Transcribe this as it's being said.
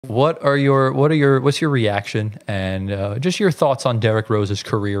What's your reaction and just your thoughts on Derrick Rose's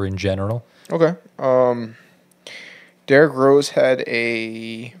career in general? Okay. Derrick Rose had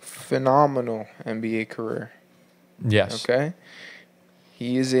a phenomenal NBA career. Yes. Okay.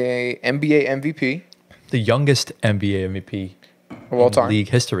 He is a NBA MVP The youngest NBA MVP of all in time. league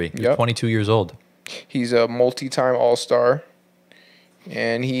history. He's Yep. 22 years old. He's a multi-time All-Star,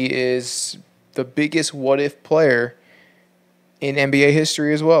 and he is the biggest what-if player in NBA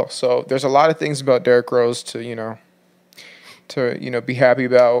history as well. So there's a lot of things about Derrick Rose to be happy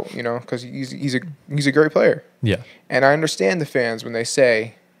about, because he's a great player. Yeah. And I understand the fans when they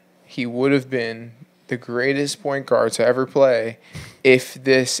say he would have been the greatest point guard to ever play if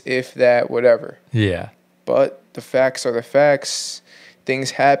this, if that, whatever. Yeah. But the facts are the facts.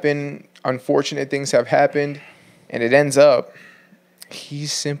 Things happen. Unfortunate things have happened. And it ends up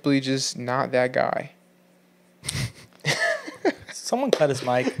he's simply just not that guy. Someone cut his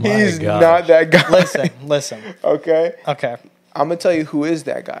mic. He's gosh. not that guy. Listen. Okay? Okay. I'm going to tell you who is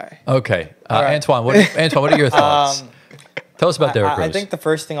that guy. Okay. right. Antoine, what are your thoughts? Tell us about Derrick Rose. I think the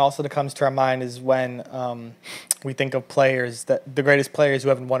first thing also that comes to our mind is when we think of players, that the greatest players who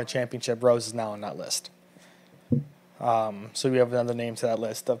haven't won a championship. Rose is now on that list. So we have another name to that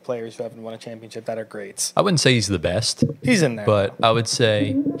list of players who haven't won a championship that are greats. I wouldn't say he's the best, He's in there. but I would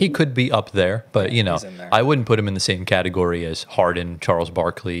say he could be up there. But, he's in there. I wouldn't put him in the same category as Harden, Charles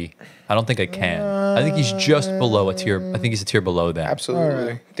Barkley. I don't think I can. I think he's just below a tier. I think he's a tier below that.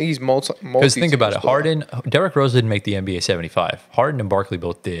 Absolutely. I think he's multi. Because think about it. Derrick Rose didn't make the NBA 75. Harden and Barkley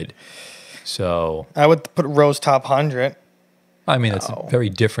both did. So, I would put Rose top 100. I mean, that's very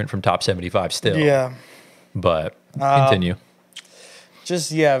different from top 75 still. Yeah. But continue.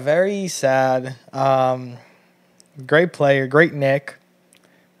 Just, very sad. Great player, great Nick.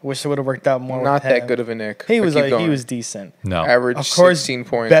 Wish it would have worked out more Not with him. that good of a Nick. He But was keep he going. was decent. No. Average Of course, 16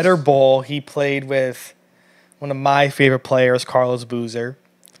 points. better bowl. He played with one of my favorite players, Carlos Boozer.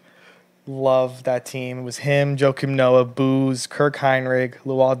 Love that team. It was him, Joakim Noah, Booz, Kirk Heinrich,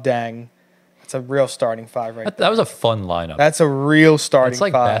 Luol Deng. That's a real starting five right there. That was a fun lineup. That's a real starting It's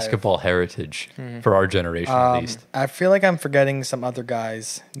like five. basketball heritage for our generation, at least. I feel like I'm forgetting some other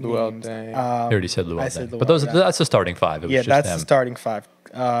guys. Luol named. Deng. I already said Luol I Deng. said But Luol, yeah. that's the starting five. It was Yeah, just that's them. the starting five.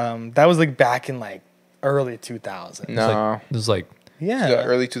 That was like back in like early 2000s. No. It was like, Yeah.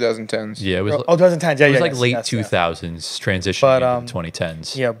 Early 2010s. yeah, it was, 2010. Yeah, it was yeah, like yes, late yes, yes. 2000s transition But, into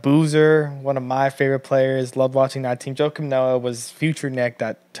 2010s. Yeah, Boozer, one of my favorite players. Loved watching that team. Joakim Noah was future Nick.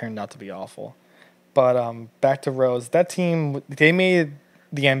 That turned out to be awful. But back to Rose. That team, they made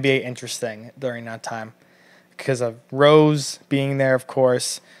the NBA interesting during that time because of Rose being there, of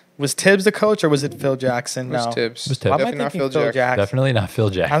course. Was Tibbs the coach or was it Phil Jackson? It was No. Tibbs. It was Tibbs. Why am I Definitely not thinking Phil Phil Jackson. Jackson? Definitely not Phil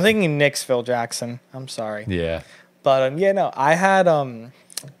Jackson. I'm thinking Knicks Phil Jackson. I'm sorry. Yeah. But I had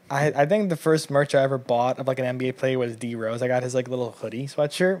I think the first merch I ever bought of like an NBA player was D Rose. I got his like little hoodie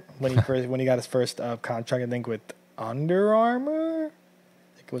sweatshirt when he got his first contract. I think with Under Armour.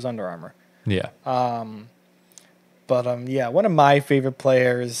 I think it was Under Armour. Yeah. But one of my favorite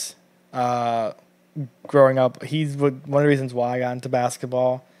players growing up. He's one of the reasons why I got into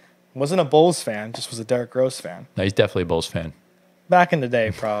basketball. Wasn't a Bulls fan, just was a Derrick Rose fan. No, he's definitely a Bulls fan. Back in the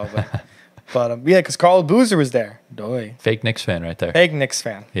day, probably. But because Carl Boozer was there. Doy. Fake Knicks fan right there. Big Knicks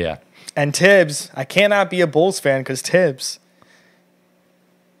fan. Yeah. And Tibbs. I cannot be a Bulls fan because Tibbs.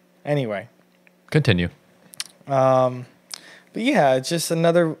 Anyway. Continue. But yeah, it's just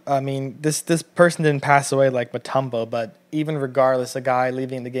another. I mean, this person didn't pass away like Mutombo, but even regardless, a guy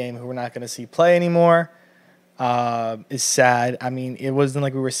leaving the game who we're not going to see play anymore is sad. I mean, it wasn't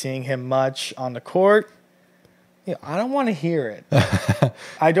like we were seeing him much on the court. I don't want to hear it.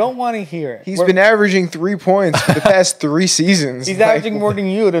 I don't want to hear it. He's been averaging 3 points for the past 3 seasons. He's averaging more than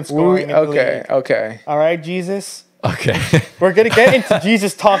you that's scoring. in the league. Okay. All right, Jesus. Okay. We're going to get into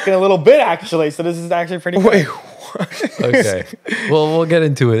Jesus talk in a little bit, actually. So this is actually pretty good. Wait, Okay. Well, we'll get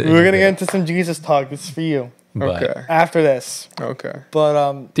into it. We're going to get into some Jesus talk. This is for you. But okay. After this. Okay.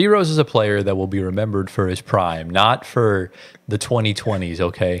 But D Rose is a player that will be remembered for his prime, not for the 2020s.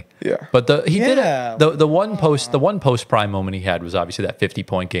 Okay. Yeah. But he did Yeah. the one post prime moment he had was obviously that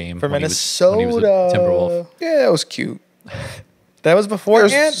 50-point game for when Minnesota. he was a Timberwolf. Yeah, that was cute. That was before.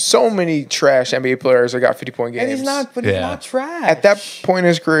 There's so many trash NBA players that got 50-point games. And he's not, but Yeah. he's not trash. At that point in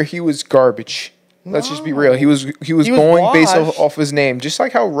his career, he was garbage. Let's just be real. He was He was going based washed. off his name, just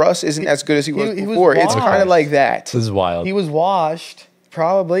like how Russ isn't as good as he was he was before. It's washed. kind of like that. This is wild. He was washed,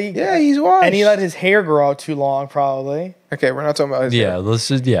 probably. Yeah, he's washed. And he let his hair grow out too long, probably. Okay, we're not talking about his yeah. hair. Let's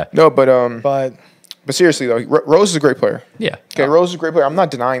just No, but But seriously though, Rose is a great player. yeah. Okay, Rose is a great player. I'm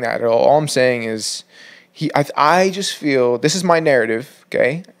not denying that at all. All I'm saying is I just feel this is my narrative.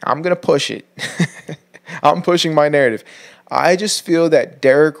 Okay, I'm gonna push it. I'm pushing my narrative. I just feel that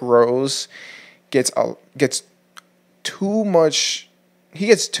Derrick Rose gets too much. He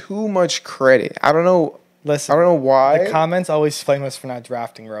gets too much credit. I don't know. Listen, I don't know why. the comments always flame us for not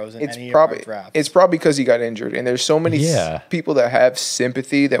drafting Rose in any of our drafts. It's probably because he got injured, and there's so many people that have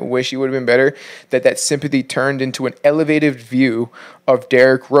sympathy that wish he would have been better. That sympathy turned into an elevated view of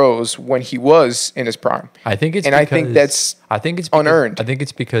Derrick Rose when he was in his prime. I think it's I think it's unearned. I think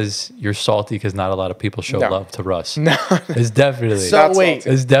it's because you're salty because not a lot of people show love to Russ. No, It's definitely. So wait,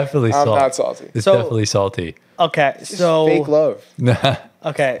 It's definitely I'm salty. not salty. It's So- definitely salty. okay, so Fake love.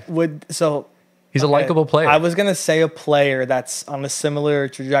 okay, He's a likable player. I was gonna say a player that's on a similar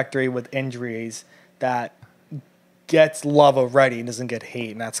trajectory with injuries that gets love already and doesn't get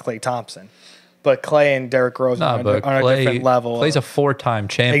hate, and that's Klay Thompson. But Klay and Derrick Rose are on a different level. Clay's a 4-time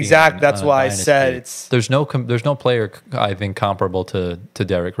champion. Exactly. That's why I Dynasty. said it's. There's no player I think comparable to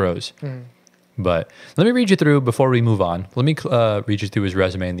Derrick Rose. But let me read you through before we move on. Let me read you through his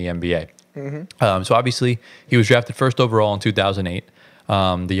resume in the NBA. So obviously he was drafted first overall in 2008.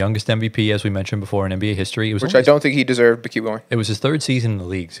 The youngest MVP, as we mentioned before, in NBA history. It was Which I don't think he deserved, but keep going. It was his third season in the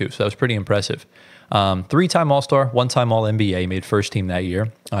league, too, so that was pretty impressive. 3-time All-Star, 1-time All-NBA, made first team that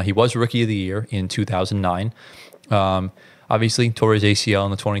year. He was Rookie of the Year in 2009. Obviously, tore his ACL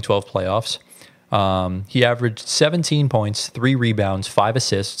in the 2012 playoffs. He averaged 17 points, 3 rebounds, 5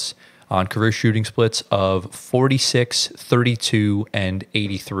 assists on career shooting splits of 46, 32, and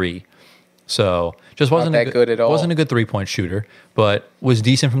 83. So just wasn't that good at all. Wasn't a good 3-point shooter, but was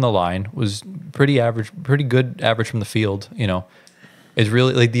decent from the line. Was pretty good average from the field. You know, is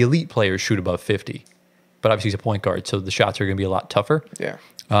really like the elite players shoot above 50, but obviously he's a point guard, so the shots are going to be a lot tougher. Yeah.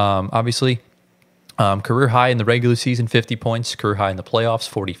 Obviously, career high in the regular season, 50 points. Career high in the playoffs,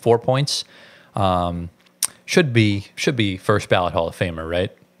 44 points. Should be first ballot Hall of Famer,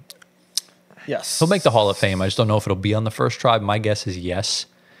 right? Yes. He'll make the Hall of Fame. I just don't know if it'll be on the first try. My guess is yes.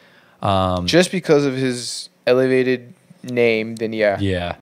 Just because of his elevated name, then yeah. Yeah.